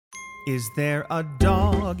Is there a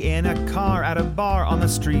dog in a car at a bar on the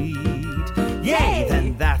street? Yay!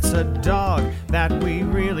 Then that's a dog that we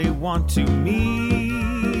really want to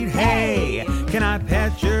meet. Hey, can I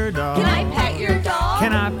pet your dog? Can I pet your dog?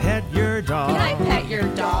 Can I pet your dog? Can I pet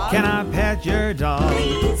your dog? Can I pet your dog?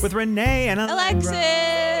 Please. With Renee and Alexis.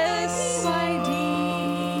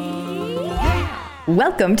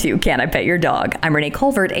 Welcome to Can I Pet Your Dog? I'm Renee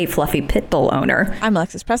Colvert, a fluffy pit bull owner. I'm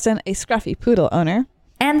Alexis Preston, a scruffy poodle owner.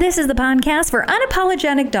 And this is the podcast for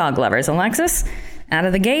unapologetic dog lovers. Alexis, out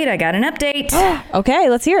of the gate, I got an update.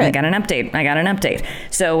 Okay, let's hear it. I got an update.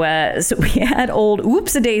 So we had old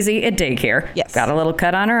Whoops-a-daisy at daycare. Yes. Got a little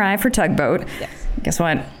cut on her eye for tugboat. Yes. Guess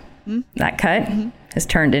what? That cut has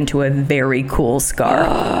turned into a very cool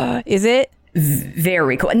scar. Is it?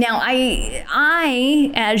 Very cool. Now,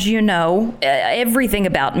 I, as you know, everything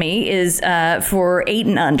about me is for 8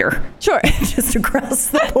 and under. Sure. Just across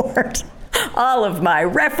the board. All of my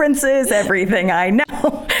references, everything I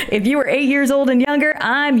know. If you were 8 years old and younger,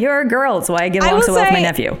 I'm your girl. That's why I get along so well with my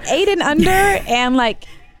nephew. 8 and under and like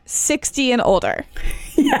 60 and older.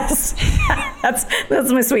 Yes. That's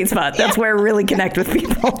my sweet spot. That's where I really connect with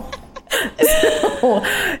people.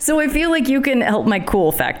 So I feel like you can help my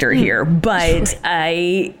cool factor here, but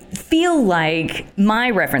I feel like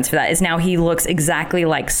my reference for that is now he looks exactly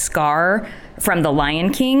like Scar from The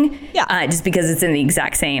Lion King, just because it's in the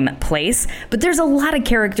exact same place. But there's a lot of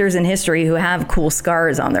characters in history who have cool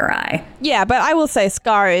scars on their eye. Yeah, but I will say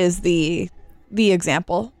Scar is the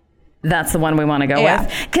example. That's the one we want to go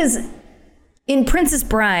with. Because in Princess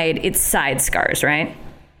Bride, it's side scars, right?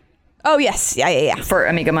 Oh, yes. Yeah. For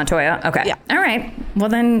Amiga Montoya? Okay. Yeah. All right. Well,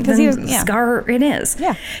 then Scar it is.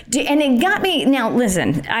 Yeah. And it got me... Now,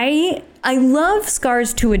 listen, I love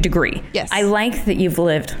scars to a degree. Yes. I like that you've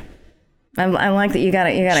lived... I like that you got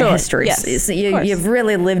a history. Yes, so you've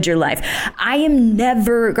really lived your life.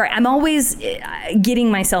 I'm always getting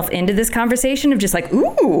myself into this conversation of just like,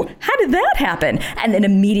 ooh, how did that happen? And then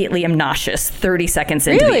immediately I'm nauseous 30 seconds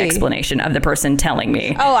into the explanation of the person telling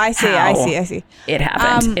me. Oh, I see. It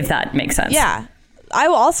happened, if that makes sense. Yeah.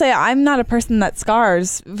 I'll say I'm not a person that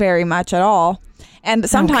scars very much at all. And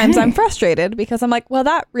sometimes I'm frustrated because I'm like, well,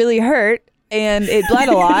 that really hurt. And it bled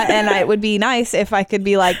a lot, and it would be nice if I could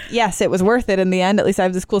be like, yes, it was worth it in the end. At least I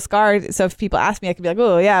have this cool scar. So if people ask me, I could be like,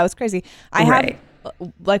 oh, yeah, it was crazy. I have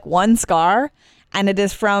like one scar, and it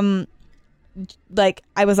is from like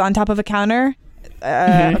I was on top of a counter.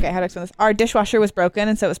 Okay, how to explain this? Our dishwasher was broken,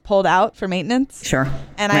 and so it was pulled out for maintenance. Sure.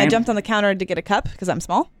 And I jumped on the counter to get a cup because I'm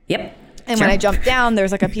small. Yep. And when I jumped down, there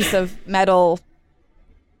was like a piece of metal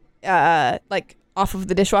like off of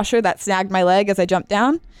the dishwasher that snagged my leg as I jumped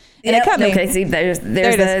down. And it cut me. Okay, see, there's the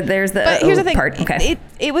But here's the thing. part. Okay.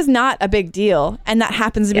 It was not a big deal. And that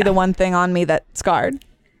happens to be the one thing on me that scarred.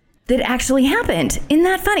 That actually happened. Isn't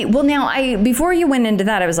that funny? Well, now, before you went into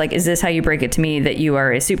that, I was like, is this how you break it to me that you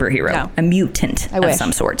are a superhero? No. A mutant of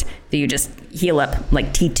some sort? Do you just heal up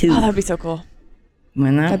like T2? Oh, that'd be so cool.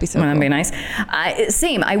 That'd be so Wouldn't cool. that be nice?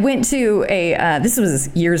 Same. I went to this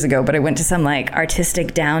was years ago, but I went to some like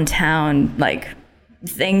artistic downtown like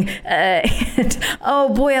thing and oh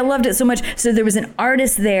boy, I loved it so much. So there was an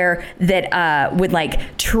artist there that would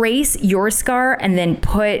like trace your scar and then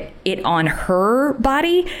put it on her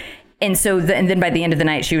body, and so and then by the end of the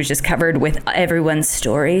night she was just covered with everyone's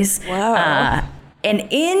stories. Wow. And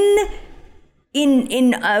in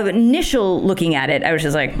initial looking at it, I was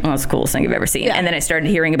just like, oh, that's the coolest thing I've ever seen. And then I started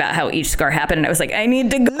hearing about how each scar happened, and I was like, I need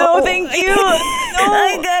to go. No, thank you.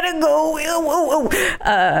 I gotta go.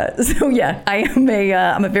 So yeah,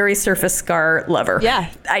 I'm a very surface scar lover. Yeah.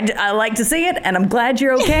 I like to see it, and I'm glad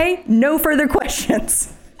you're okay. No further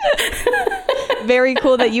questions. Very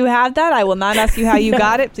cool that you had that. I will not ask you how you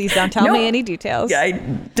got it. Please don't tell me any details. I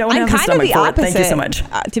don't have I'm the kind of stomach the for opposite, it. Thank you so much.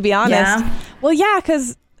 To be honest. Yeah. Well, yeah,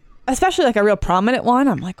 because especially like a real prominent one,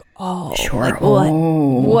 I'm like, oh, sure. Like,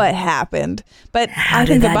 what happened? But I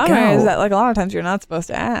think the bummer is that like a lot of times you're not supposed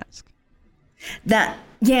to ask. That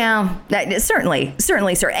certainly,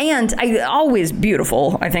 sir. And always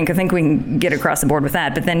beautiful. I think we can get across the board with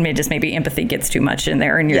that. But then maybe empathy gets too much in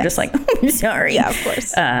there, and you're just like, I'm sorry. Yeah, of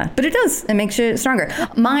course. But it does. It makes you stronger.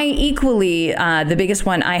 My equally the biggest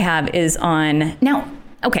one I have is on now.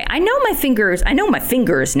 Okay, I know my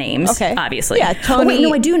fingers' names. Okay, obviously. Yeah, Tony. Oh, wait,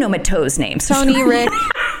 no, I do know my toes' names. Tony, Rick.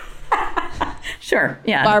 Sure.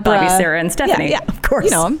 Yeah. Barbara, Bobby, Sarah, and Stephanie. Yeah, of course.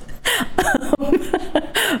 You know them.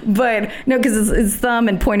 But no, because it's thumb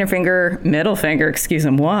and pointer finger, middle finger,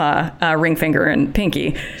 ring finger, and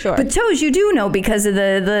pinky. Sure. But toes, you do know because of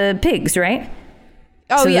the pigs, right?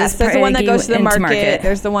 Oh, so yes. There's the one that goes to the market.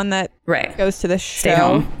 There's the one that goes to the show. Stay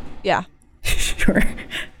home. Yeah. Sure.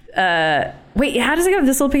 Wait, how does it go?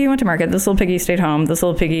 This little piggy went to market. This little piggy stayed home. This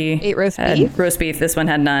little piggy ate roast had beef. Roast beef. This one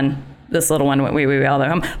had none. This little one went wee all the way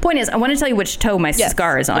home. Point is, I want to tell you which toe my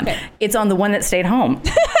scar is on. Okay. It's on the one that stayed home.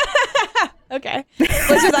 Okay. Which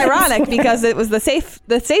is ironic because it was the safe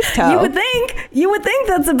toe. You would think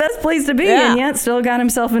that's the best place to be, and yet still got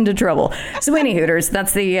himself into trouble. So, any Hooters,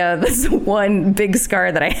 that's the one big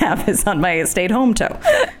scar that I have is on my stayed-home toe.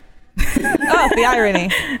 Oh, the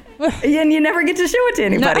irony. And you never get to show it to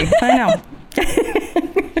anybody. No. I know.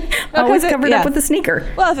 Always covered up with a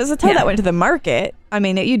sneaker. Well, if it's a toe that went to the market, I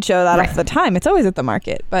mean, you'd show that off the time. It's always at the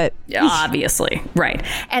market, but obviously, right.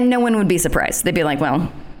 And no one would be surprised. They'd be like,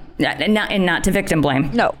 well, and not to victim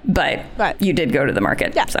blame. No, but you did go to the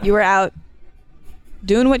market. Yeah, so. You were out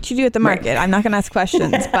doing what you do at the market. Right. I'm not going to ask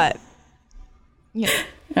questions, but yeah.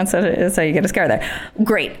 That's how you get a scar there.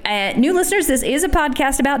 Great. New listeners, this is a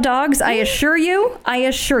podcast about dogs. I assure you,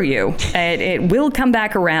 it will come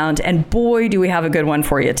back around. And boy, do we have a good one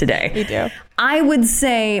for you today. We do. I would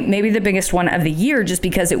say maybe the biggest one of the year just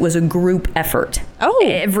because it was a group effort. Oh.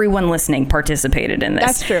 Everyone listening participated in this.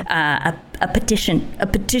 That's true. A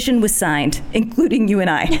petition was signed, including you and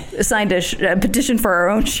I, signed a petition for our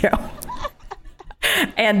own show.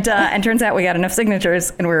 And turns out we got enough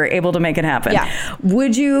signatures and we were able to make it happen. Yeah.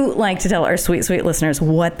 Would you like to tell our sweet, sweet listeners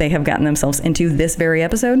what they have gotten themselves into this very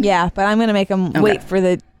episode? Yeah, but I'm going to make them wait for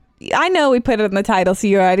I know we put it in the title, so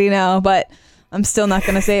you already know, but I'm still not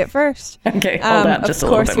going to say it first. Okay, hold on just a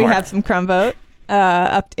little bit more. Of course, we have some Crumboat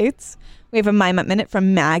updates. We have a My Mutt Minute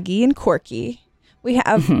from Maggie and Corky. We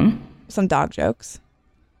have some dog jokes.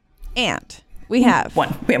 And we have...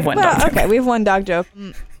 We have one dog joke. Okay, we have one dog joke.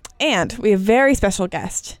 And we have a very special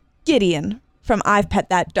guest, Gideon from I've Pet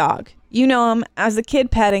That Dog. You know him as a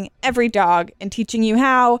kid petting every dog and teaching you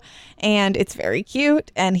how, and it's very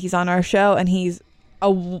cute, and he's on our show, and he's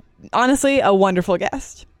honestly a wonderful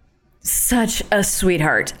guest. Such a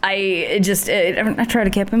sweetheart. I tried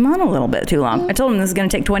to keep him on a little bit too long. I told him this is going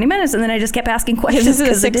to take 20 minutes, and then I just kept asking questions. This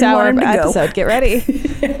is a 6-hour episode. Get ready.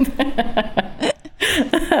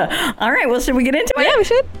 All right, well, should we get into it? Yeah, we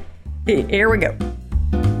should. Here we go.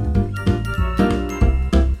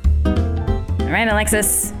 All right,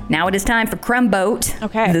 Alexis, now it is time for Crumboat.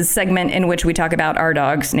 Okay. The segment in which we talk about our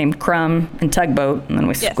dogs named Crumb and Tugboat, and then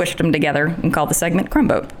we squished them together and called the segment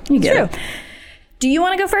Crumboat. You get it. Do you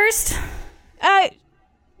want to go first?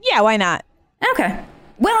 Yeah, why not? Okay.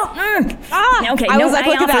 Well, okay. I was like,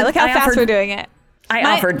 look at that. Look how fast we're doing it.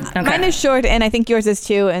 I offered. Okay. Mine is short, and I think yours is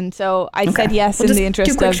too, and so I said yes in the interest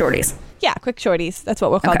of... 2 quick shorties. Yeah, quick shorties. That's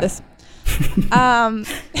what we'll call this.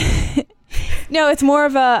 No, it's more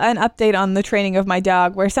of an update on the training of my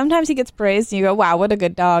dog, where sometimes he gets praised and you go, wow, what a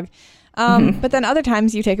good dog. But then other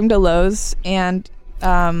times you take him to Lowe's and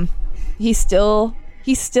he still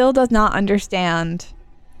does not understand,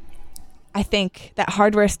 I think, that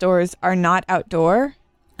hardware stores are not outdoor.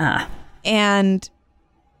 And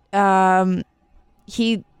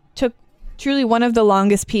he took truly one of the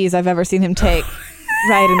longest pees I've ever seen him take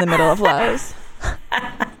right in the middle of Lowe's.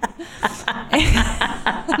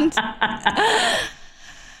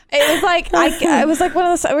 And it was like I was like one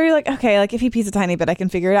of those where you're like, okay, like if he pees a tiny bit I can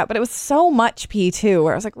figure it out, but it was so much pee too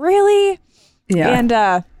where I was like, really? Yeah.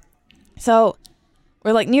 And so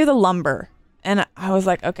we're like near the lumber, and I was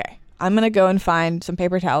like, okay, I'm gonna go and find some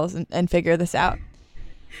paper towels and figure this out.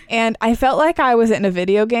 And I felt like I was in a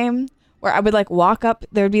video game where I would like walk up,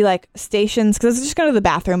 there'd be like stations, because I was just going to the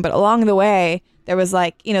bathroom, but along the way there was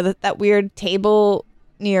like, you know, that weird table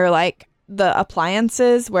near like the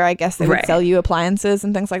appliances where I guess they would sell you appliances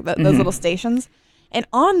and things like that, those little stations. And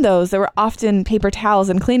on those, there were often paper towels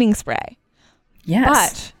and cleaning spray. Yes.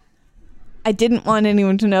 But I didn't want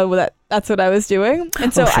anyone to know that that's what I was doing.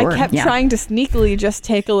 And so I kept trying to sneakily just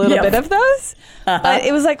take a little bit of those. But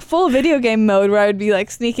it was like full video game mode where I would be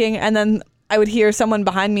like sneaking, and then I would hear someone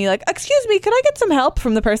behind me like, excuse me, could I get some help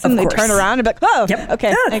from the person? They turn around and be like, oh, okay.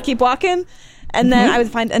 And I keep walking. And then I would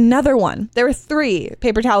find another one. There were 3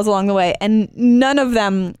 paper towels along the way, and none of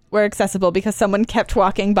them were accessible because someone kept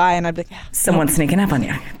walking by, and I'd be like, someone's sneaking up on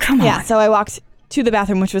you. Come on. Yeah, so I walked to the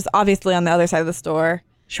bathroom, which was obviously on the other side of the store.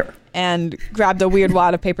 Sure. And grabbed a weird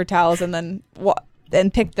wad of paper towels and then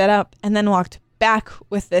picked that up, and then walked back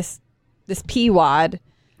with this pee wad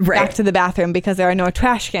back to the bathroom because there are no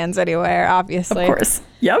trash cans anywhere, obviously. Of course.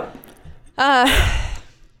 Yep.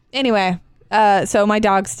 Anyway, so my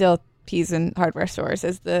dog still peas in hardware stores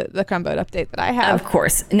is the Crumboat update that I have. Of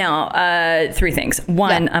course. Now, 3 things.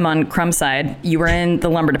 One, I'm on Crumb's side. You were in the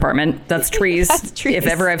lumber department. That's trees. That's trees. If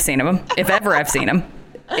ever I've seen him.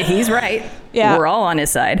 He's right. Yeah. We're all on his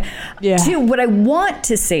side. Yeah. 2, what I want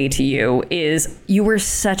to say to you is you were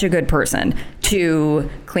such a good person to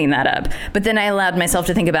clean that up. But then I allowed myself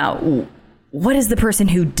to think about, what is the person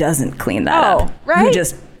who doesn't clean that up? Right? Who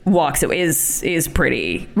just walks away is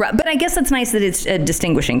pretty. But I guess that's nice that it's a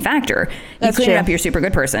distinguishing factor. That's you clean true. up, you're a super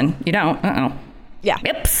good person. You don't. Yeah.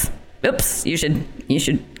 Oops. You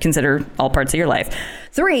should consider all parts of your life.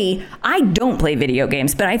 3, I don't play video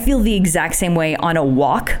games, but I feel the exact same way on a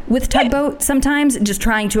walk with Tugboat sometimes, just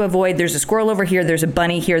trying to avoid, there's a squirrel over here, there's a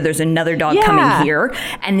bunny here, there's another dog coming here.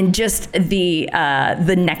 And then just the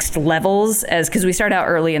next levels, because we start out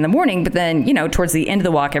early in the morning, but then, towards the end of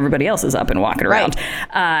the walk, everybody else is up and walking around.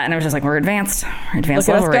 And I was just like, we're advanced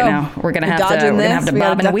level right now. We're going to have to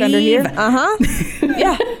bob and weave.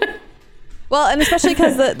 Yeah. Well, and especially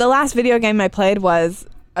because the last video game I played was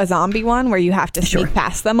a zombie one where you have to sneak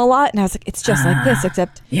past them a lot. And I was like, it's just like this,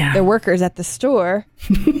 except they're workers at the store.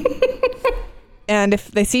 And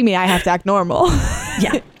if they see me, I have to act normal.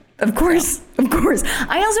 Yeah, of course.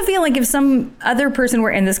 I also feel like if some other person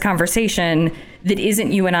were in this conversation that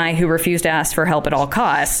isn't you and I, who refuse to ask for help at all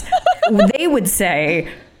costs, they would say,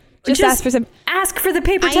 just ask for the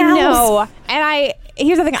paper towels. I know. And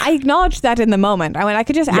here's the thing. I acknowledged that in the moment. I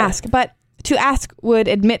could just ask, but to ask would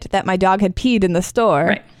admit that my dog had peed in the store.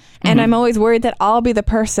 Right. And I'm always worried that I'll be the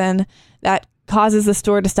person that causes the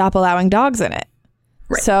store to stop allowing dogs in it.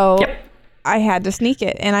 Right. So I had to sneak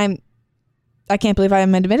it. And I can't believe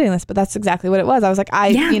I'm admitting this, but that's exactly what it was. I was like,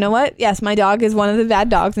 you know what? Yes, my dog is one of the bad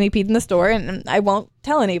dogs and he peed in the store and I won't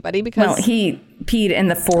tell anybody because... Well, he peed in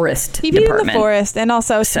the forest He peed in the forest. And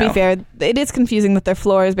also, to be fair, it is confusing that their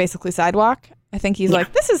floor is basically sidewalk. I think he's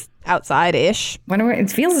like, this is outside-ish. It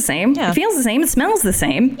feels the same. Yeah. It feels the same. It smells the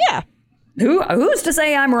same. Yeah. Who's to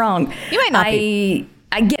say I'm wrong? You might not be.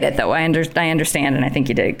 I get it, though. I understand, and I think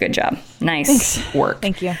you did a good job. Nice work.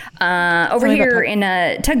 Thank you. Over here in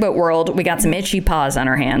Tugboat world, we got some itchy paws on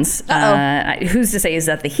our hands. Who's to say is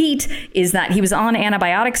that the heat? Is that he was on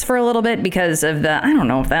antibiotics for a little bit because of I don't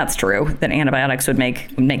know if that's true, that antibiotics would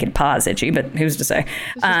make his paws itchy, but who's to say?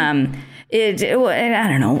 I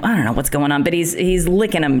don't know what's going on, but he's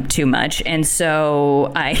licking them too much, and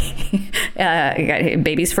so I got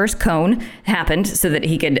baby's first cone happened so that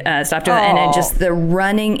he could stop doing that, and then just the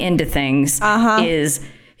running into things is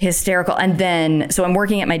hysterical. And then so I'm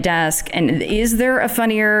working at my desk, and is there a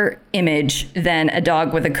funnier image than a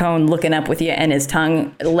dog with a cone looking up with you and his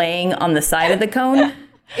tongue laying on the side of the cone?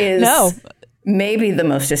 No. Maybe the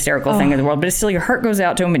most hysterical thing in the world, but still your heart goes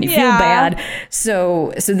out to him and you feel bad.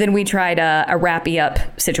 So then we tried a wrappy up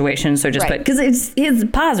situation. So just because his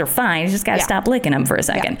paws are fine, you just got to stop licking them for a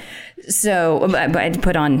second. Yeah. So I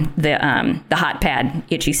put on the hot pad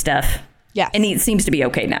itchy stuff. Yeah, and he seems to be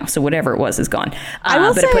okay now. So whatever it was is gone. I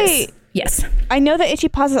will say, yes, I know that itchy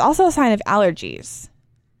paws is also a sign of allergies.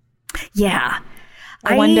 Yeah,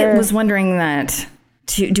 I was wondering that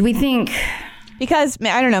too. Do we think? Because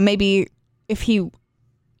I don't know, maybe. If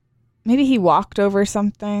maybe he walked over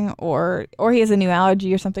something or he has a new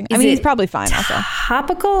allergy or something. He's probably fine also.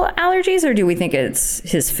 Topical allergies, or do we think it's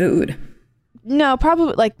his food? No,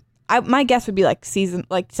 probably my guess would be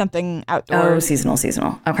something outdoors. Oh,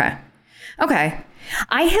 seasonal. Okay.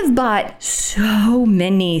 I have bought so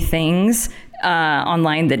many things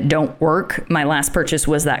online that don't work. My last purchase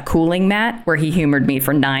was that cooling mat where he humored me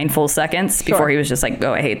for 9 full seconds before he was just like,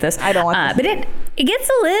 "Oh, I hate this. I don't want this." But it gets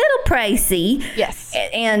a little pricey. Yes.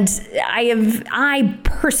 And I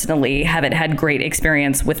personally haven't had great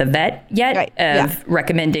experience with a vet yet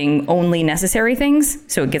recommending only necessary things.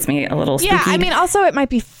 So it gets me a little spooky. Yeah, also it might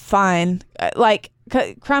be fine.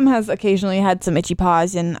 Crumb has occasionally had some itchy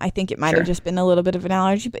paws, and I think it might have just been a little bit of an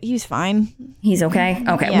allergy, but he's fine. He's okay?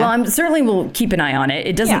 Okay. Yeah. Well, I certainly will keep an eye on it.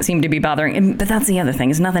 It doesn't seem to be bothering him, but that's the other thing,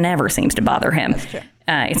 is nothing ever seems to bother him. That's true.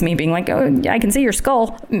 It's me being like, oh, I can see your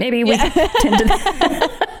skull. Maybe we tend to...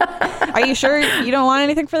 Are you sure you don't want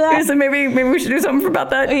anything for that? So maybe we should do something about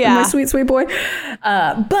that. Yeah. My sweet boy.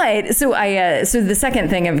 But so so the second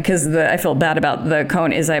thing, because I feel bad about the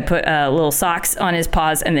cone, is I put little socks on his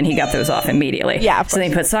paws, and then he got those off immediately. Yeah, of course. So then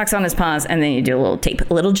you put socks on his paws, and then you do a little tape,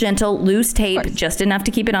 a little gentle, loose tape, just enough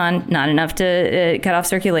to keep it on, not enough to cut off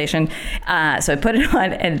circulation. So I put it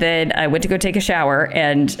on, and then I went to go take a shower,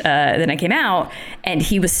 and then I came out, and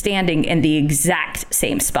he was standing in the exact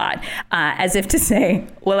same spot, as if to say,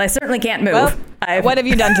 well, I certainly can't move. Well, what have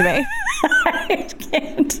you done to me? I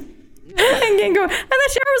can't go. And the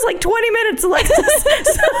shower was like 20 minutes, Alexis.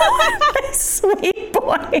 So, sweet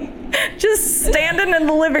boy. just standing in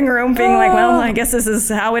the living room being like, well, I guess this is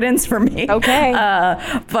how it ends for me. Okay.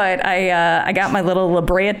 But I got my little La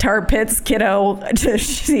Brea Tar Pits kiddo to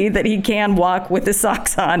see that he can walk with his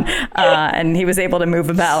socks on, and he was able to move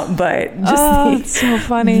about. But just it's so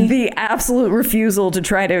funny. The absolute refusal to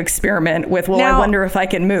try to experiment with, well, Now, I wonder if I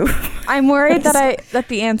can move. I'm worried that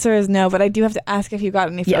the answer is no, but I do have to ask if you got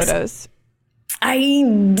any Yes. photos. I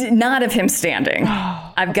did not of him standing.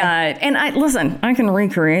 I've got, and I can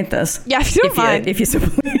recreate this. Yeah, if you don't mind. If you so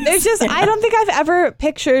please. There's just, I don't think I've ever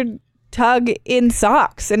pictured Tug in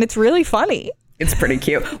socks, and it's really funny. It's pretty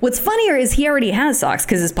cute. What's funnier is he already has socks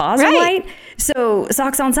because his paws are Right. white. So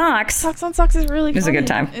socks on socks. Socks on socks is really funny. It's a good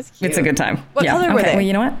time. It's cute. It's a good time. What color were they? Well,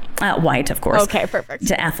 you know what? White, of course. Okay, perfect.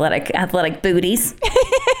 To athletic booties.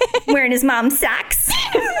 Wearing his mom's socks.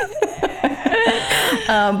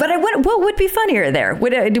 But what would be funnier there?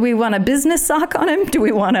 Do we want a business sock on him? Do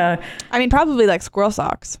we want to? I mean, probably like squirrel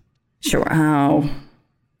socks. Sure. Oh.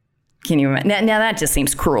 Can you imagine? Now that just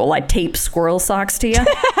seems cruel. I tape squirrel socks to you.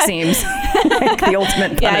 Seems like the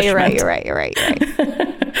ultimate punishment. Yeah, you're right.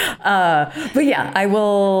 But yeah,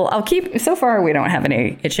 I'll keep, so far we don't have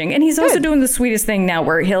any itching. And he's also doing the sweetest thing now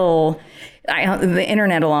where the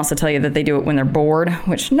internet will also tell you that they do it when they're bored,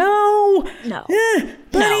 which no,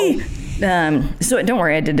 buddy. So don't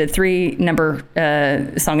worry, I did a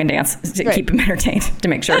 3-number song and dance to keep him entertained to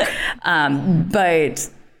make sure. But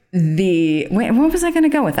what was I going to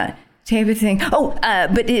go with that? Type of thing.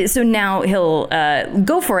 So now he'll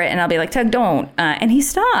go for it, and I'll be like, Tug, don't. And he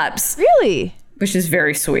stops. Really? Which is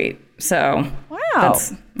very sweet. So, wow. I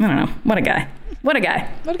don't know. What a guy. What a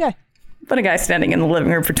guy standing in the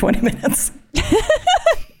living room for 20 minutes.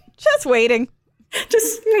 Just waiting.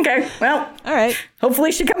 Okay, well. All right.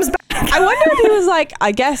 Hopefully she comes back. I wonder if he was like,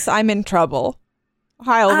 I guess I'm in trouble.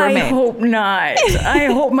 Hi over me. I hope not. I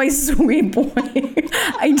hope my sweet boy.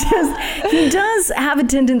 He does have a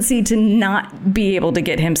tendency to not be able to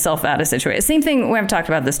get himself out of situations. Same thing, we haven't talked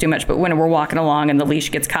about this too much, but when we're walking along and the leash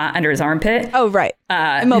gets caught under his armpit. Oh, right.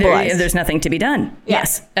 Immobilized. There's nothing to be done. Yeah.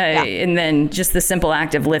 Yes. And then just the simple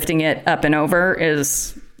act of lifting it up and over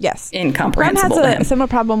is incomprehensible. Ron has a similar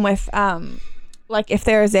problem with, like if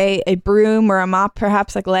there's a broom or a mop,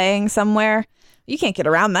 perhaps like laying somewhere, you can't get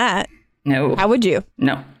around that. No. How would you?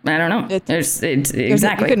 No, I don't know. Exactly. You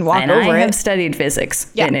couldn't walk over I it. have studied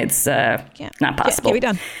physics, and it's not possible. Can't be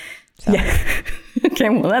done. So. Yeah. Okay,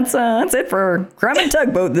 well, that's it for Crumb and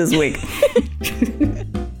Tugboat this week.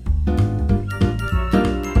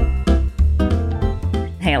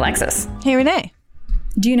 Hey, Alexis. Hey, Renee.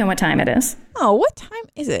 Do you know what time it is? Oh, what time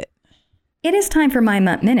is it? It is time for My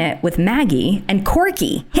Mutt Minute with Maggie and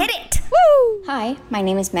Corky. Hit it! Woo! Hi, my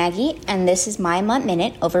name is Maggie, and this is my Mutt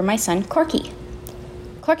Minute over my son Corky.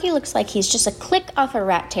 Corky looks like he's just a click off a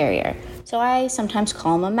rat terrier, so I sometimes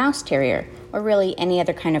call him a mouse terrier, or really any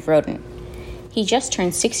other kind of rodent. He just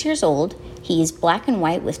turned 6 years old. He is black and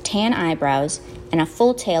white with tan eyebrows and a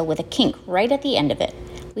full tail with a kink right at the end of it.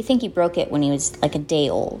 We think he broke it when he was like a day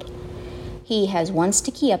old. He has one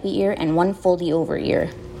sticky up ear and one foldy over ear.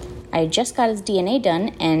 I just got his DNA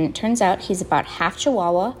done, and it turns out he's about half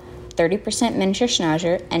Chihuahua, 30% miniature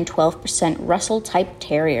Schnauzer, and 12% Russell-type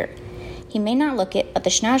terrier. He may not look it, but the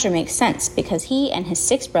Schnauzer makes sense because he and his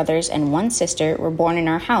 6 brothers and 1 sister were born in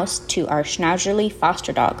our house to our Schnauzerly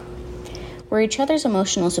foster dog. We're each other's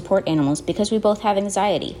emotional support animals because we both have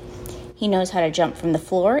anxiety. He knows how to jump from the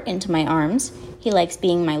floor into my arms. He likes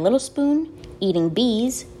being my little spoon, eating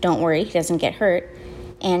bees, don't worry, he doesn't get hurt,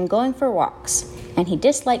 and going for walks. And he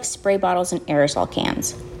dislikes spray bottles and aerosol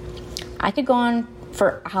cans. I could go on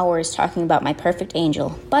for hours talking about my perfect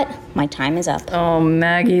angel, but my time is up. Oh,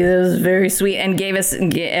 Maggie, that was very sweet and gave us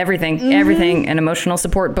everything, and emotional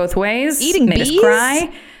support both ways. Eating made bees? us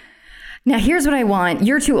cry. Now, here's what I want.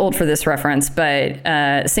 You're too old for this reference,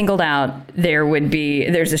 but Singled Out,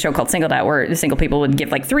 there's a show called Singled Out where the single people would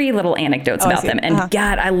give like 3 little anecdotes about them. And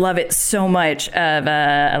God, I love it so much of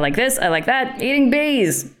I like this, I like that, eating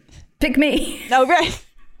bees. Pick me. No, right.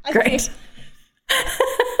 Great.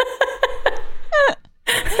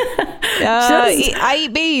 I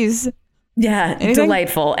eat bees. Yeah, Anything?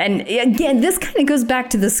 delightful. And again, this kind of goes back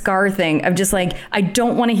to the scar thing of just like, I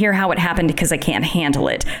don't want to hear how it happened because I can't handle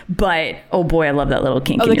it. But, oh boy, I love that little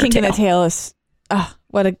kink in your tail. Oh, the kink in the tail is,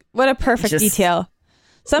 what a perfect Just detail.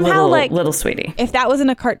 Somehow, little sweetie. if that was in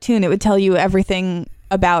a cartoon, it would tell you everything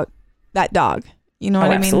about that dog. You know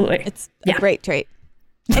what I mean? Absolutely. It's a great trait.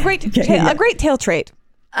 A great tail trait.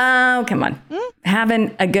 Oh, come on.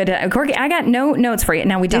 Having a good... Corky, I got no notes for you.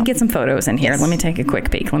 Now, we did get some photos in here. Let me take a quick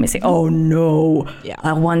peek. Let me see. Oh, no. Yeah.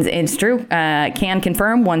 It's true. Can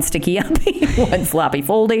confirm. 1 sticky uppy, 1 sloppy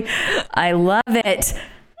foldy. I love it.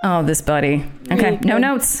 Oh, this buddy. Okay. Really No good.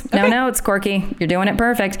 notes. No Okay. notes, Corky. You're doing it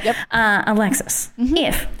perfect. Yep. Alexis,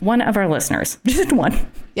 if one of our listeners, just one,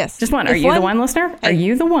 Yes. just one. If Are you the one listener? Are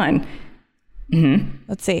you the one?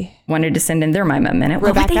 Let's see. Wanted to send in their My Mom Minute.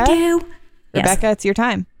 What would Rebecca? they do? Yes. Rebecca, it's your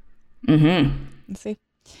time. Mm-hmm. Let's see.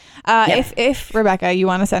 If Rebecca, you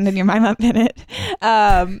want to send in your My Month Minute,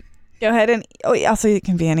 go ahead and also it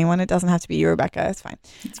can be anyone. It doesn't have to be you, Rebecca. It's fine.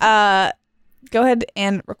 Go ahead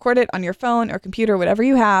and record it on your phone or computer, whatever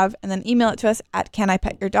you have, and then email it to us at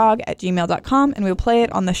canipetyourdog@gmail.com, and we'll play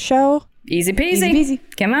it on the show. Easy peasy. Easy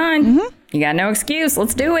peasy. Come on. You got no excuse.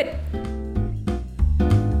 Let's do it.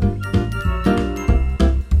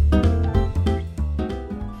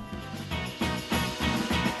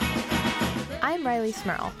 I'm Riley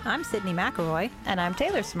Smurl. I'm Sydney McElroy. And I'm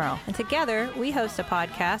Taylor Smurl. And together we host a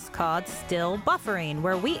podcast called Still Buffering,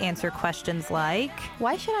 where we answer questions like,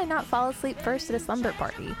 Why should I not fall asleep first at a slumber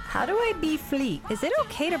party? how do I be fleet? Is it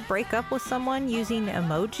okay to break up with someone using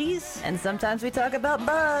emojis? And sometimes we talk about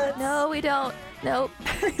bugs. No, we don't. Nope.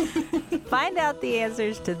 Find out the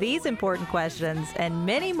answers to these important questions and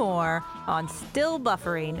many more on Still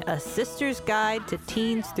Buffering, a sister's guide to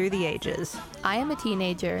teens through the ages. I am a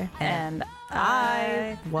teenager. And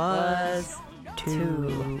I was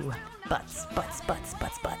too. Butts.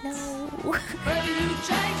 No.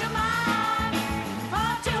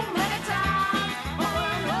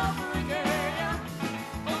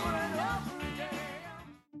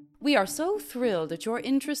 We are so thrilled at your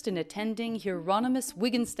interest in attending Hieronymus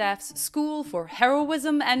Wigginstaff's School for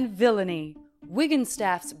Heroism and Villainy.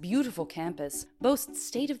 Wigginstaff's beautiful campus boasts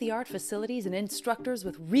state-of-the-art facilities and instructors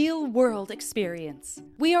with real-world experience.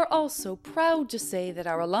 We are also proud to say that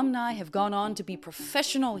our alumni have gone on to be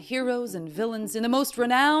professional heroes and villains in the most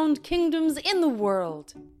renowned kingdoms in the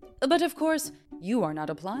world. But of course, you are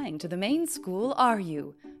not applying to the main school, are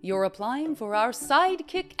you? You're applying for our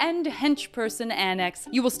sidekick and henchperson annex.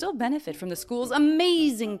 You will still benefit from the school's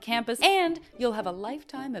amazing campus, and you'll have a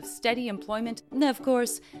lifetime of steady employment. Of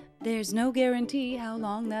course, there's no guarantee how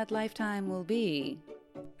long that lifetime will be.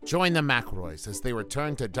 Join the McElroys as they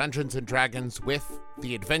return to Dungeons & Dragons with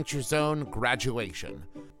The Adventure Zone Graduation,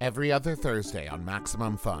 every other Thursday on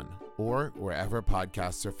Maximum Fun, or wherever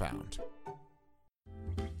podcasts are found.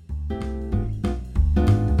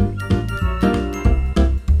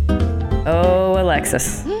 Oh,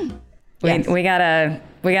 Alexis. Yes. We got a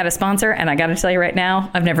sponsor, and I got to tell you right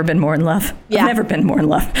now, I've never been more in love. Yeah. I've never been more in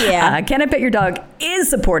love. Yeah. Can I Pet Your Dog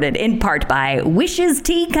is supported in part by Wishes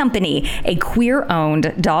Tea Company, a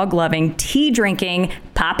queer-owned, dog-loving, tea-drinking,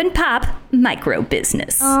 pop micro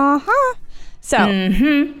business. So,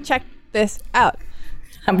 check this out.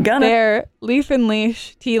 I'm gonna. Their Leaf and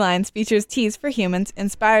Leash tea lines features teas for humans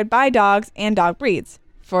inspired by dogs and dog breeds.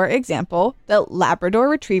 For example, the Labrador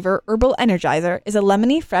Retriever Herbal Energizer is a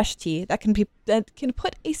lemony fresh tea that can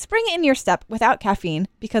put a spring in your step without caffeine,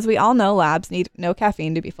 because we all know labs need no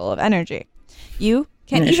caffeine to be full of energy. You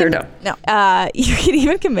can Sure don't. you can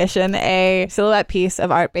even commission a silhouette piece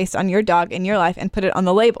of art based on your dog in your life and put it on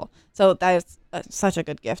the label. So that is such a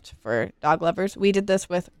good gift for dog lovers. We did this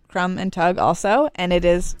with Crumb and Tug also, and it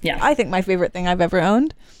is, I think, my favorite thing I've ever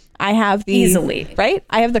owned. I have the Easily. right.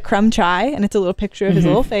 I have the Crumb Chai, and it's a little picture of his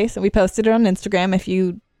little face, and we posted it on Instagram if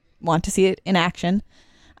you want to see it in action.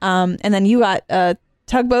 And then you got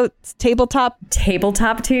Tugboat's tabletop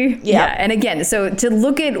tea. Yeah. And again, so to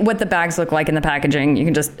look at what the bags look like in the packaging, you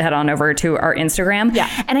can just head on over to our Instagram. Yeah.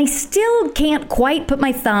 And I still can't quite put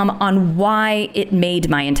my thumb on why it made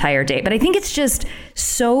my entire day, but I think it's just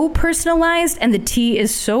so personalized, and the tea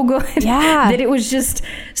is so good that it was just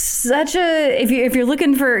such a, if you're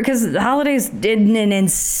looking for, because the holidays did an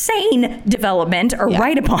insane development are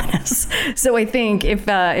right upon us. So I think if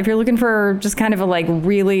you're looking for just kind of a like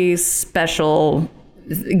really special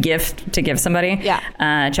gift to give somebody,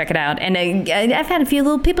 check it out. And I've had a few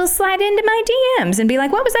little people slide into my DMs and be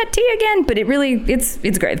like, what was that tea again? But it really, it's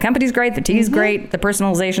great. The company's great. The tea's great. The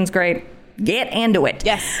personalization's great. Get into it.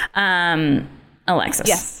 Yes. Alexis.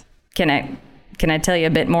 Yes. Can I tell you a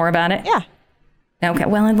bit more about it? Yeah. Okay,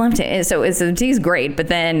 well, I'd love to. So the tea's great, but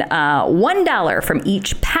then $1 from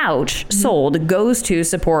each pouch sold goes to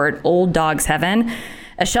support Old Dogs Heaven,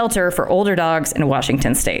 a shelter for older dogs in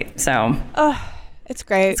Washington State. So it's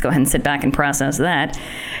great. Let's go ahead and sit back and process that.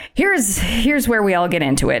 Here's where we all get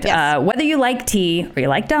into it. Yes. Whether you like tea or you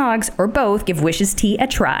like dogs or both, give Wishes Tea a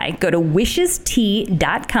try. Go to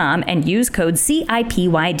wishestea.com and use code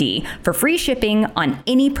CIPYD for free shipping on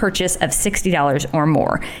any purchase of $60 or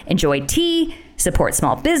more. Enjoy tea, support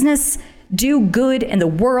small business, do good in the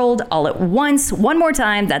world all at once. One more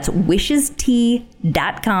time, that's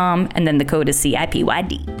wishestea.com, and then the code is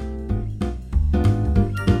CIPYD.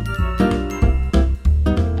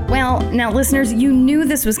 Now, listeners, you knew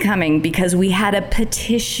this was coming because we had a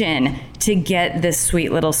petition to get this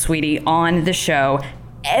sweet little sweetie on the show.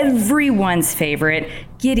 Everyone's favorite,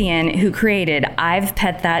 Gideon, who created I've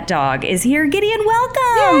Pet That Dog, is here. Gideon,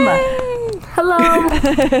 welcome! Yay! Hello.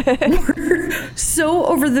 We're so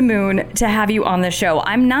over the moon to have you on the show.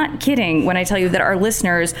 I'm not kidding when I tell you that our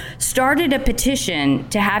listeners started a petition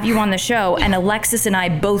to have you on the show, and Alexis and I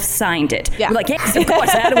both signed it. Yeah. We're like, yes, of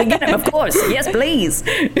course. How do we get him? Of course. Yes, please.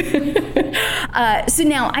 So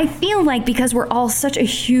now I feel like because we're all such a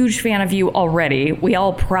huge fan of you already, we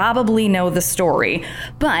all probably know the story.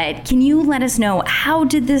 But can you let us know, how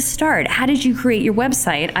did this start? How did you create your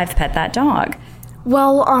website, I've Pet That Dog?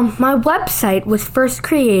 Well, my website was first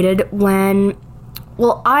created when,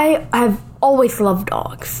 I have always loved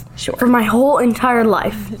dogs. Sure. For my whole entire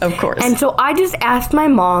life. Of course. And so I just asked my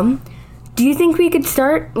mom, do you think we could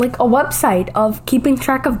start like a website of keeping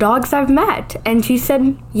track of dogs I've met? And she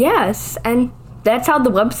said yes. And that's how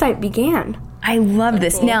the website began. I love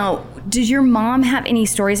this. Cool. Now, does your mom have any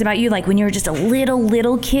stories about you, like when you were just a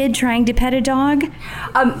little kid trying to pet a dog?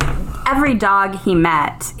 Every dog he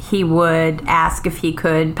met, he would ask if he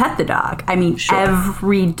could pet the dog. I mean, sure.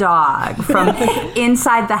 Every dog from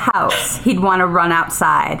inside the house, he'd want to run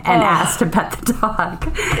outside and ask to pet the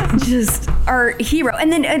dog. Just our hero.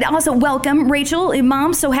 And then also welcome, Rachel,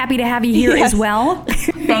 Mom. So happy to have you here as well.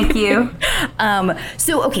 Thank you.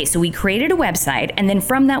 So we created a website, and then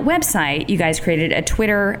from that website, you guys created a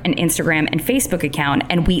Twitter, an Instagram, and Facebook account,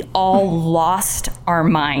 and we all lost our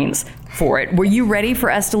minds for it. Were you ready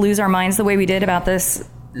for us to lose our minds the way we did about this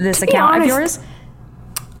account of yours?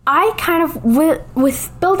 I kind of,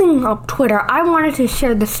 with building up Twitter, I wanted to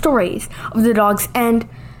share the stories of the dogs, and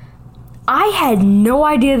I had no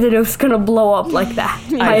idea that it was going to blow up like that.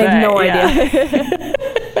 I had no idea.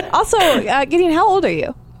 Also, Gideon, how old are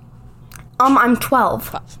you? I'm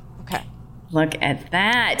 12. Okay. Look at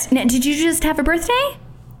that. Now, did you just have a birthday?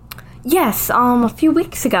 Yes, a few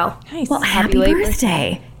weeks ago. Nice. Well, happy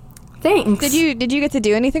birthday. Thanks. Did you get to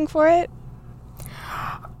do anything for it?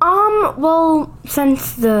 Well,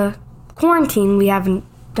 since the quarantine, we haven't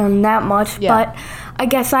done that much, but I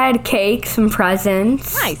guess I had cake, some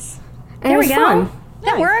presents. Nice. And it was fun.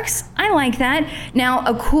 That works. I like that. Now,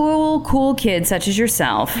 a cool kid such as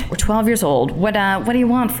yourself, we're 12 years old. What do you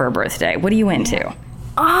want for a birthday? What are you into?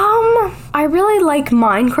 I really like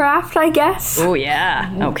Minecraft, I guess. Oh,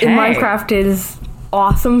 yeah. Okay. And Minecraft is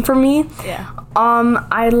awesome for me. Yeah.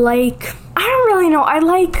 I don't really know. I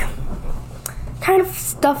like kind of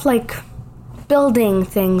stuff like building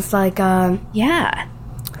things, like,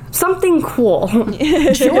 something cool.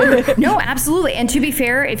 Sure. No, absolutely. And to be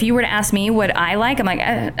fair, if you were to ask me what I like, I'm like,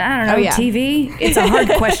 I don't know, TV? It's a hard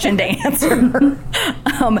question to answer.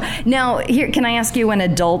 Now, here, can I ask you an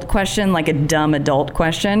adult question, like a dumb adult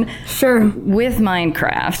question? Sure. With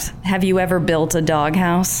Minecraft, have you ever built a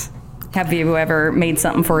doghouse? Have you ever made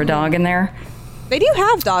something for a dog in there? They do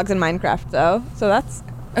have dogs in Minecraft, though, so that's...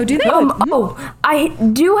 Oh, do they? I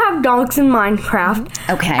do have dogs in Minecraft.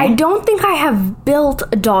 Okay. I don't think I have built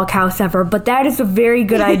a doghouse ever, but that is a very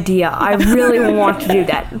good idea. I really want to do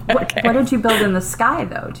that. What did you build in the sky,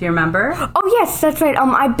 though? Do you remember? Oh, yes, that's right.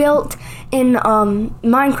 I built in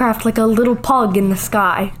Minecraft like a little pug in the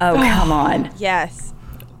sky. Oh, come on. Yes.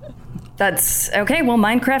 That's okay. Well,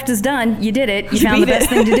 Minecraft is done. You did it. You found the best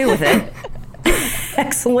thing to do with it.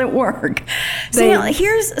 Excellent work. So now,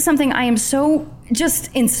 here's something I am so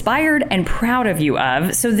just inspired and proud of you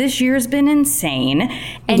of. So this year's been insane,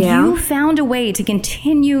 and you found a way to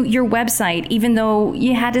continue your website even though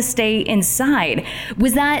you had to stay inside.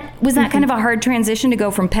 Was that kind of a hard transition to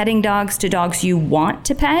go from petting dogs to dogs you want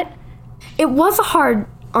to pet? It was a hard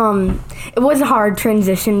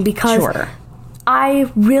transition because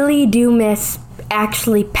I really do miss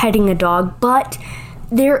actually petting a dog, but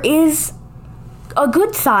there is a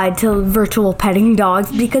good side to virtual petting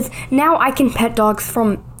dogs because now I can pet dogs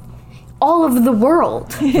from all over the world,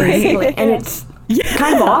 basically, and it's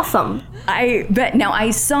kind of awesome. I bet. Now,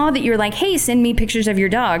 I saw that you're like, hey, send me pictures of your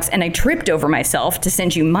dogs, and I tripped over myself to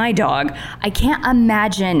send you my dog. I can't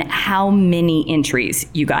imagine how many entries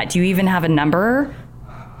you got. Do you even have a number?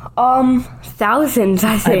 Thousands,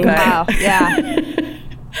 I think. Wow, yeah.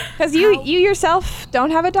 Because you yourself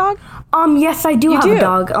don't have a dog? Yes, I do have a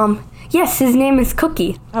dog. Yes, his name is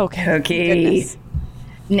Cookie. Oh, Cookie. Goodness.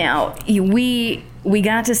 Now, we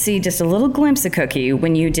got to see just a little glimpse of Cookie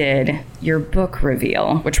when you did your book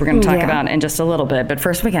reveal, which we're going to talk about in just a little bit. But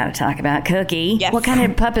first, we got to talk about Cookie. Yes. What kind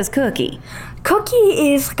of pup is Cookie?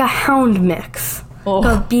 Cookie is like a hound mix.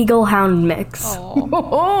 The Beagle Hound mix.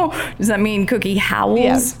 Does that mean Cookie howls?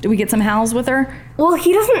 Yeah. Do we get some howls with her? Well,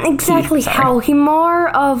 he doesn't exactly howl. He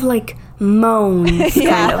more of like moans,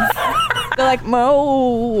 kind of. They're like,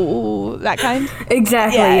 Mo, that kind?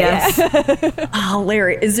 Exactly, yes. Oh,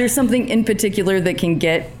 Larry, is there something in particular that can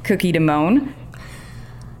get Cookie to moan?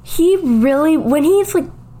 He really, when he's like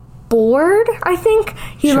bored, I think,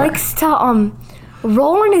 he likes to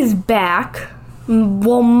roll on his back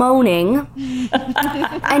while moaning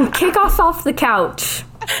and kick us off the couch.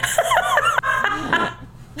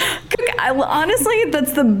 Honestly,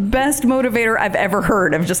 that's the best motivator I've ever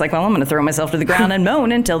heard of just like, well, I'm going to throw myself to the ground and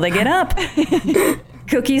moan until they get up.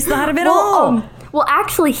 Cookie's thought of it all. Well,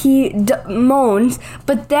 actually, he moans,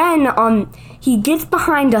 but then he gets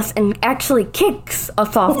behind us and actually kicks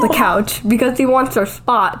us off the couch because he wants our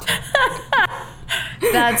spot.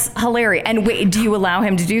 That's hilarious. And wait, do you allow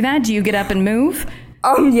him to do that? Do you get up and move?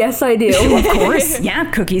 Yes, I do. Of course. Yeah,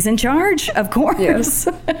 Cookie's in charge. Of course. Yes.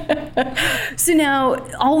 So now,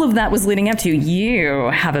 all of that was leading up to you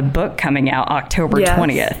have a book coming out October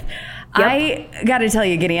 20th. Yep. I got to tell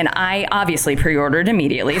you, Gideon, I obviously pre-ordered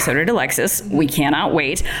immediately. So did Alexis. We cannot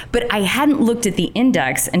wait. But I hadn't looked at the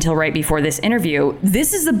index until right before this interview.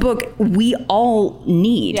 This is the book we all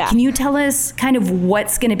need. Yeah. Can you tell us kind of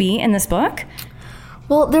what's going to be in this book?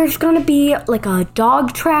 Well, there's going to be like a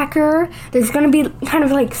dog tracker. There's going to be kind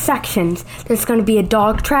of like sections. There's going to be a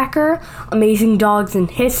dog tracker, amazing dogs in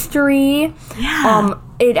history. Yeah.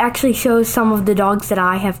 It actually shows some of the dogs that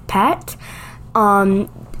I have pet.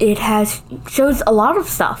 It shows a lot of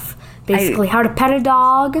stuff. Basically, how to pet a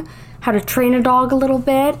dog, how to train a dog a little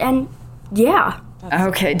bit, and yeah.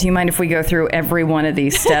 Okay, do you mind if we go through every one of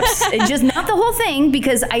these steps? Just not the whole thing,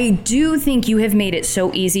 because I do think you have made it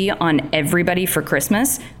so easy on everybody for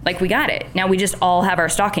Christmas. Like, we got it. Now we just all have our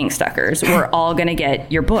stocking stuckers. We're all going to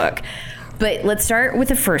get your book. But let's start with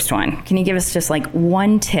the first one. Can you give us just like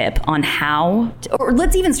one tip on how, or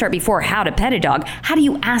let's even start before how to pet a dog. How do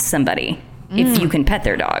you ask somebody if you can pet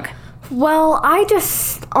their dog? Well, I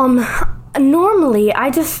just, normally,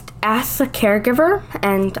 I just ask the caregiver,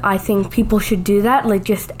 and I think people should do that. Like,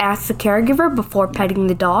 just ask the caregiver before petting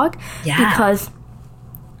the dog. Yeah. Because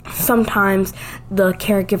sometimes the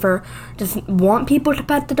caregiver doesn't want people to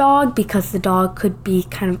pet the dog because the dog could be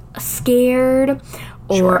kind of scared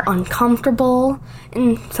or uncomfortable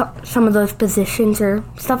in some of those positions or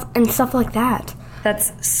stuff like that.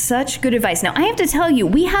 That's such good advice. Now, I have to tell you,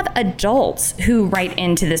 we have adults who write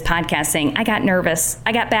into this podcast saying, I got nervous,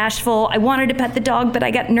 I got bashful, I wanted to pet the dog, but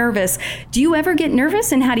I got nervous. Do you ever get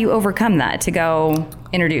nervous, and how do you overcome that to go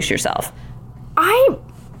introduce yourself? I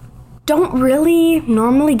don't really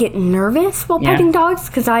normally get nervous while petting dogs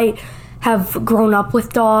because I have grown up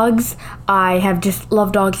with dogs. I have just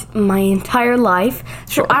loved dogs my entire life.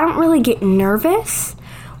 So I don't really get nervous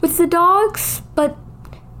with the dogs, but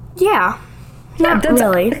yeah. Not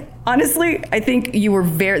really. Honestly, I think you were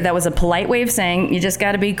that was a polite way of saying you just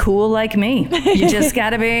got to be cool like me. You just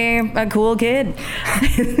got to be a cool kid.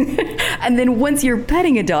 And then once you're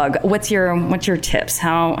petting a dog, what's your tips?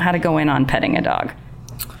 How to go in on petting a dog?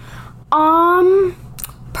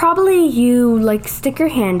 Probably you like stick your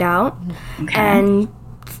hand out and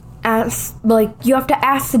you have to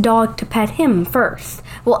ask the dog to pet him first.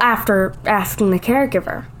 Well, after asking the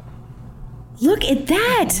caregiver. Look at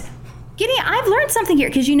that. Gideon, I've learned something here,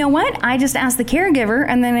 because you know what? I just ask the caregiver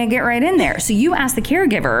and then I get right in there. So you ask the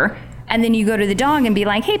caregiver and then you go to the dog and be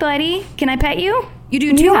like, hey, buddy, can I pet you? You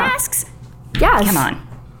do two asks? Yes. Come on.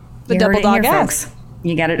 The double dog ask. Folks.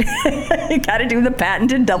 You got to do the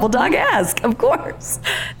patented double dog ask, of course.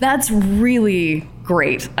 That's really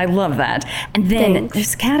great. I love that. And then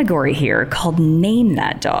there's a category here called Name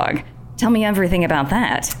That Dog. Tell me everything about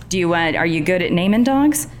that. Are you good at naming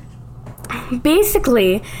dogs?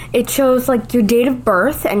 Basically, it shows like your date of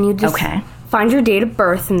birth, and you just find your date of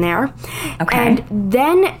birth in there. Okay. And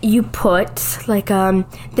then you put like then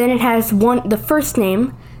it has the first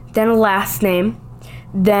name, then a last name,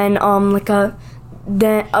 then and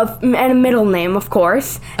a middle name, of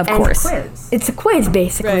course. Of course. It's a quiz,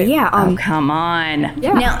 basically. Right. Yeah. Oh, come on.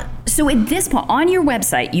 Yeah. Now, so at this point, on your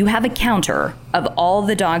website, you have a counter of all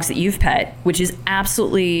the dogs that you've pet, which is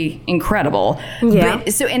absolutely incredible. Yeah.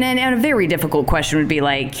 But, and a very difficult question would be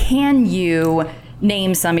like, can you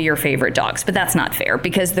name some of your favorite dogs? But that's not fair,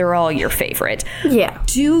 because they're all your favorite. Yeah.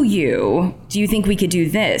 Do you think we could do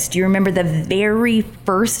this? Do you remember the very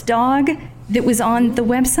first dog that was on the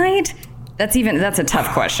website? That's a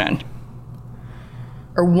tough question.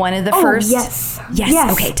 Or one of the first? Yes.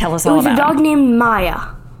 Okay, tell us all about it. It was a dog named Maya.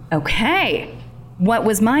 Okay. What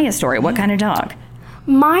was Maya's story? What kind of dog?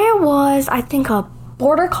 Maya was, I think, a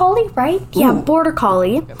Border Collie, right? Yeah, Border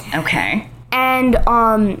Collie. Okay. And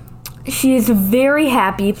she's a very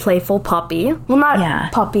happy, playful puppy. Well,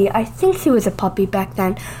 not puppy. I think she was a puppy back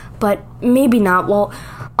then, but maybe not. Well,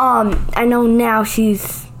 I know now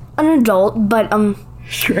she's an adult, but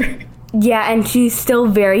Sure. yeah, and she's still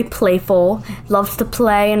very playful, loves to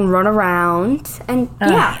play and run around, and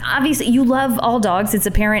yeah. Obviously, you love all dogs. It's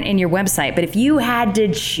apparent in your website. But if you had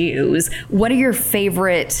to choose, what are your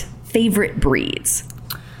favorite breeds?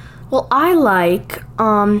 Well, I like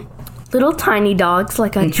little tiny dogs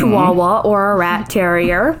like a Chihuahua or a Rat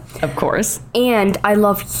Terrier. Of course. And I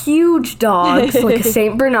love huge dogs like a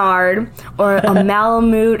Saint Bernard or a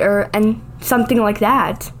Malamute and something like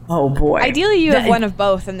that. Oh boy. Ideally, you have one of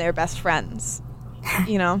both and they're best friends.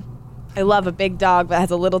 You know, I love a big dog that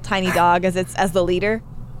has a little tiny dog as the leader.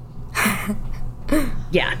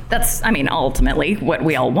 Yeah, that's, ultimately what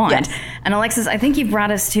we all want. Yes. And Alexis, I think you've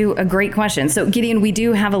brought us to a great question. So, Gideon, we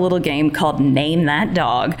do have a little game called Name That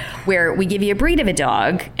Dog, where we give you a breed of a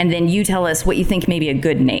dog, and then you tell us what you think maybe a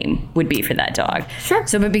good name would be for that dog. Sure.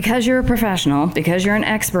 So, but because you're a professional, because you're an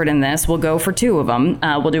expert in this, we'll go for two of them.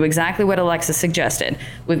 We'll do exactly what Alexis suggested.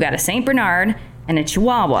 We've got a Saint Bernard and a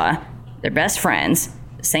Chihuahua. They're best friends.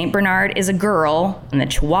 The Saint Bernard is a girl, and the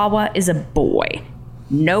Chihuahua is a boy.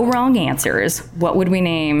 No wrong answers. What would we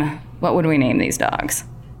name these dogs?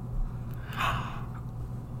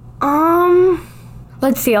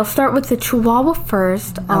 Let's see. I'll start with the Chihuahua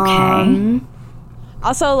first. Okay.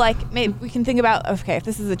 Also, like, maybe we can think about, okay, if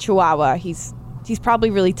this is a Chihuahua, he's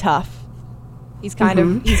probably really tough. He's kind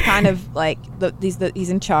of like he's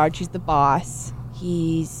in charge. He's the boss.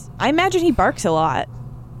 I imagine he barks a lot.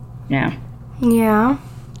 Yeah. Yeah.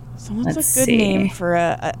 So what's Let's a good see. name for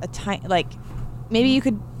a tiny, like, maybe you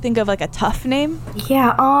could think of like a tough name?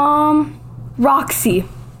 Yeah. Roxy.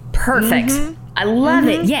 Perfect. I love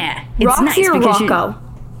it. Yeah. It's Roxy nice or because Rocco?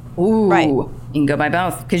 Ooh. Right. You can go by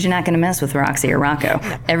both because you're not going to mess with Roxy or Rocco.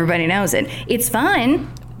 Everybody knows it. It's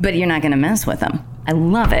fun, but you're not going to mess with them. I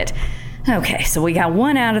love it. Okay, so we got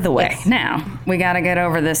one out of the way. Yes. Now, we got to get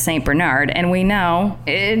over this St. Bernard, and we know,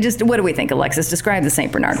 what do we think, Alexis? Describe the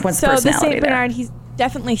St. Bernard. What's the So the personality Saint there? Bernard, he's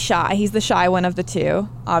definitely shy. He's the shy one of the two,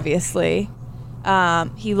 obviously.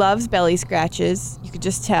 He loves belly scratches. You could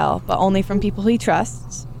just tell, but only from people he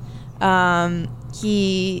trusts.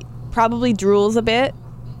 He probably drools a bit,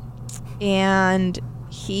 and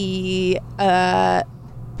he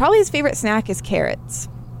probably his favorite snack is carrots.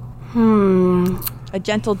 A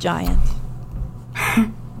gentle giant.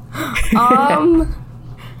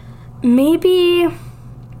 Maybe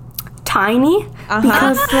Tiny.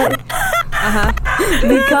 Because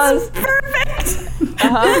Perfect.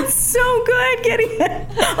 That's so good, Gideon.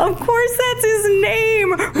 Of course, that's his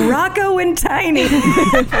name, Rocco and Tiny.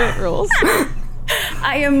 It rules.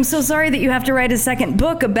 I am so sorry that you have to write a second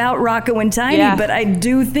book about Rocco and Tiny, but I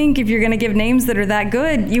do think if you're going to give names that are that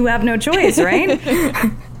good, you have no choice, right?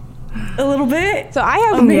 A little bit. So I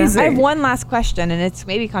have Amazing. I have one last question, and it's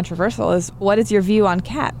maybe controversial. Is what is your view on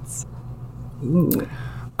cats? Ooh.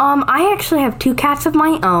 I actually have 2 cats of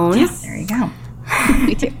my own. Yes, there you go.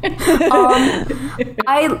 Me too.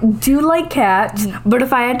 I do like cats, but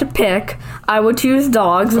if I had to pick, I would choose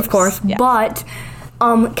dogs, of course. yes. But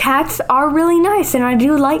cats are really nice, and I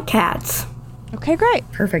do like cats. Okay,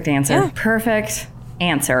 great. Perfect answer. Yeah. Perfect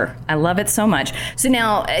answer. I love it so much. So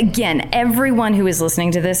now, again, everyone who is listening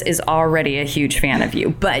to this is already a huge fan of you,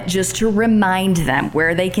 but just to remind them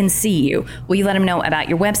where they can see you, will you let them know about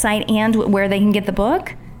your website and where they can get the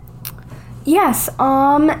book? Yes,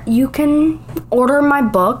 you can order my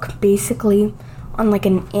book, basically, on like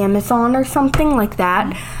an Amazon or something like that.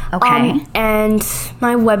 Okay. And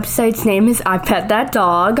my website's name is I Pet That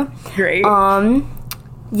Dog. Great.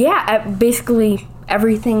 Yeah, basically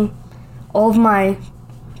everything, all of my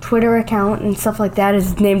Twitter account and stuff like that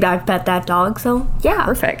is named I Pet That Dog, so yeah.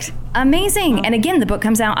 Perfect. Amazing. And again, the book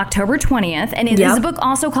comes out October 20th. And is the book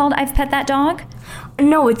also called I've Pet That Dog?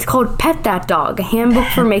 No, it's called Pet That Dog, a handbook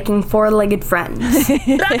for making 4-legged friends.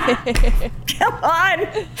 Come on.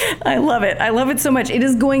 I love it. I love it so much. It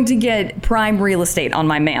is going to get prime real estate on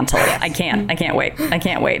my mantle. I can't wait. I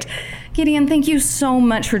can't wait. Gideon, thank you so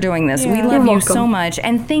much for doing this. We love you so much.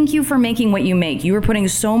 And thank you for making what you make. You are putting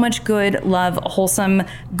so much good, love, wholesome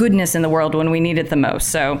goodness in the world when we need it the most.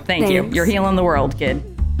 So thank you. You're healing the world, kid.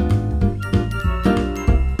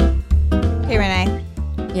 Hey, Renee.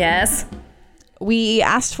 Yes. We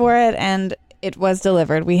asked for it, and it was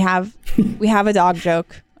delivered. We have a dog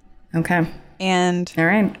joke, Okay. and All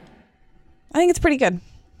right. I think it's pretty good.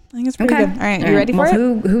 All right, you All ready for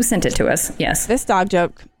well, it? Who sent it to us? Yes. This dog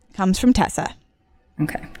joke comes from Tessa.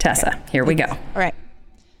 Okay. Tessa, here we go. All right.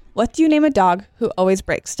 What do you name a dog who always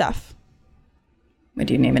breaks stuff? What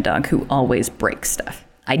do you name a dog who always breaks stuff?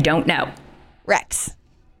 I don't know. Rex.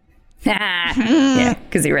 Yeah,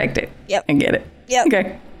 because he wrecked it. Yep. I get it. Yep.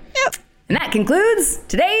 Okay. Yep. And that concludes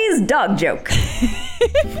today's dog joke.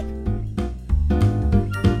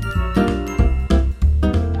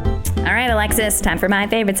 All right, Alexis, time for my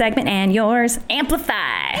favorite segment and yours,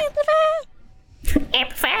 Amplify.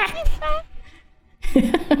 Amplify.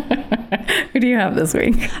 Who do you have this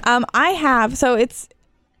week? I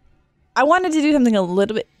wanted to do something a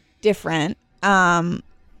little bit different. And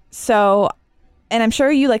I'm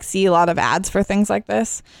sure you see a lot of ads for things like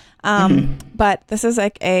this. But this is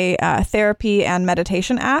like a therapy and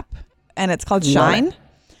meditation app, and it's called Shine.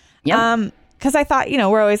 Yep. Because I thought,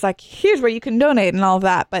 we're always like, here's where you can donate and all of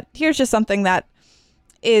that. But here's just something that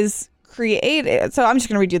is created. So I'm just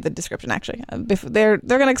going to read you the description, actually. They're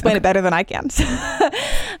going to explain it better than I can.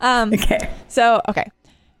 Okay. So, okay.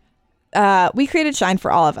 We created Shine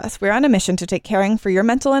for all of us. We're on a mission to take caring for your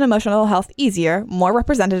mental and emotional health easier, more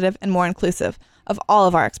representative, and more inclusive of all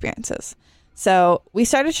of our experiences. So we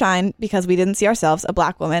started Shine because we didn't see ourselves, a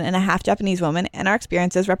Black woman and a half Japanese woman, and our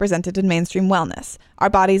experiences represented in mainstream wellness. Our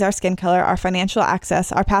bodies, our skin color, our financial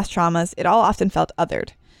access, our past traumas, it all often felt othered.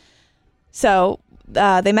 So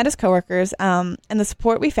they met as coworkers, and the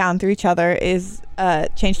support we found through each other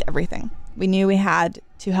changed everything. We knew we had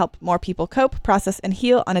to help more people cope, process, and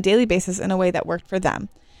heal on a daily basis in a way that worked for them.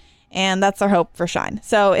 And that's our hope for Shine.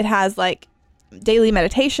 So it has daily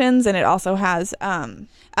meditations, and it also has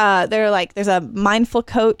there's a mindful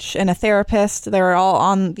coach and a therapist. They're all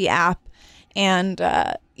on the app. And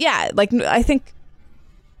I think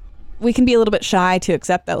we can be a little bit shy to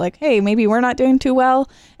accept that, hey, maybe we're not doing too well.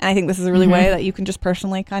 And I think this is a really way that you can just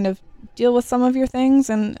personally kind of deal with some of your things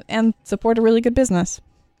and support a really good business.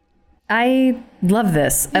 I love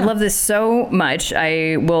this. Yeah. I love this so much.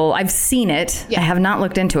 I've seen it. Yeah. I have not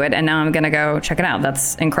looked into it, and now I'm going to go check it out.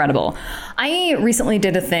 That's incredible. I recently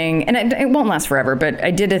did a thing, and it won't last forever, but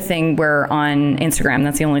I did a thing where on Instagram,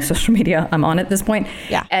 that's the only social media I'm on at this point.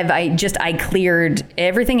 Yeah. I cleared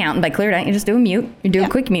everything out, and by cleared out, you just do a mute. You do a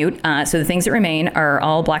quick mute. So the things that remain are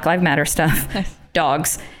all Black Lives Matter stuff, nice.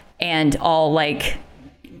 Dogs, and all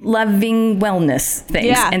loving wellness things.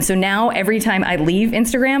 Yeah. And so now every time I leave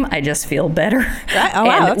Instagram, I just feel better. Right? Oh,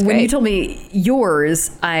 wow, and that's when great. you told me yours,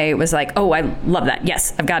 I was like, oh, I love that.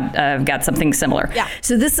 Yes, I've got something similar. Yeah.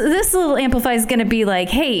 So this little Amplify is going to be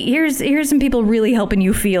hey, here's some people really helping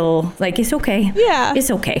you feel like it's okay. Yeah. It's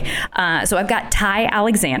okay. So I've got Ty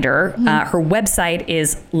Alexander. Mm-hmm. Her website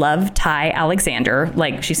is Love Ty Alexander,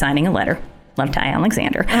 like she's signing a letter. Love Ty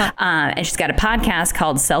Alexander. Uh-huh. And she's got a podcast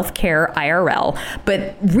called Self-Care IRL.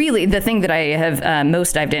 But really, the thing that I have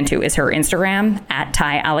most dived into is her Instagram,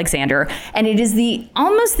 @TyAlexander. And it is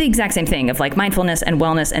almost the exact same thing of mindfulness and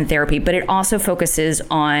wellness and therapy, but it also focuses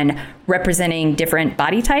on representing different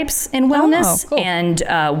body types in wellness cool. and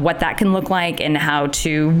what that can look like and how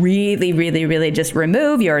to really, really, really just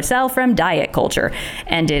remove yourself from diet culture.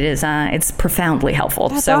 And it is it's profoundly helpful.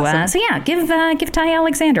 That's so awesome. So yeah, give Ty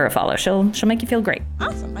Alexander a follow. She'll make you feel great.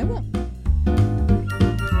 Awesome, I will.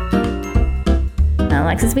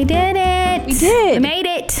 Alexis, we did it. We did. We made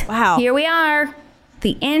it. Wow. Here we are.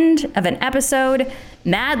 The end of an episode.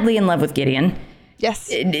 Madly in love with Gideon.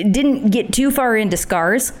 Yes. It didn't get too far into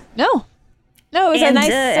scars. No, it was a nice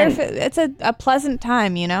it's a pleasant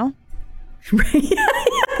time, It's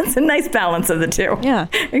a nice balance of the two. Yeah.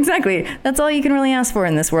 Exactly. That's all you can really ask for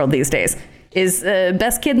in this world these days. Is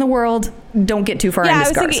best kid in the world, don't get too far into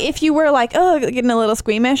scars. I was thinking if you were getting a little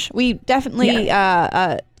squeamish, we definitely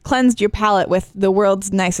cleansed your palate with the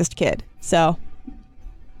world's nicest kid. So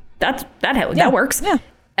that works. Yeah.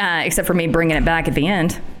 Except for me bringing it back at the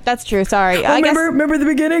end. That's true. Sorry. Remember the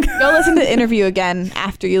beginning? Go listen to the interview again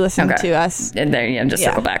after you listen to us. And there, just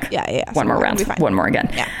circle back. Yeah. One more round. One more again.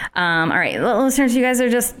 Yeah. All right, listeners, you guys are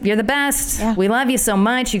you're the best. Yeah. We love you so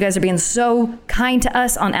much. You guys are being so kind to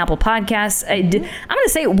us on Apple Podcasts. I'm going to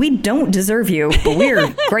say we don't deserve you, but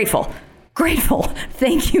we're grateful. Grateful.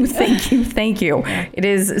 Thank you. It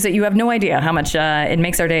is, so you have no idea how much it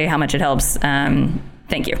makes our day, how much it helps.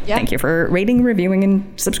 Thank you. Yeah. Thank you for rating, reviewing,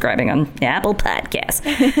 and subscribing on Apple Podcasts.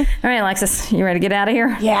 All right, Alexis, you ready to get out of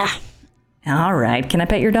here? Yeah. All right. Can I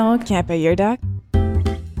pet your dog? Can I pet your dog?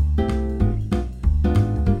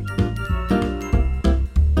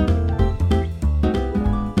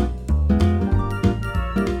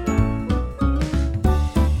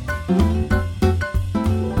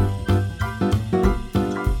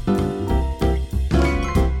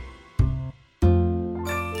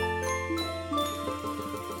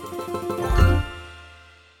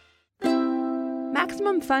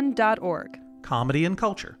 MaximumFun.org. Comedy and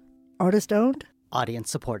culture. Artist owned, audience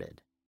supported.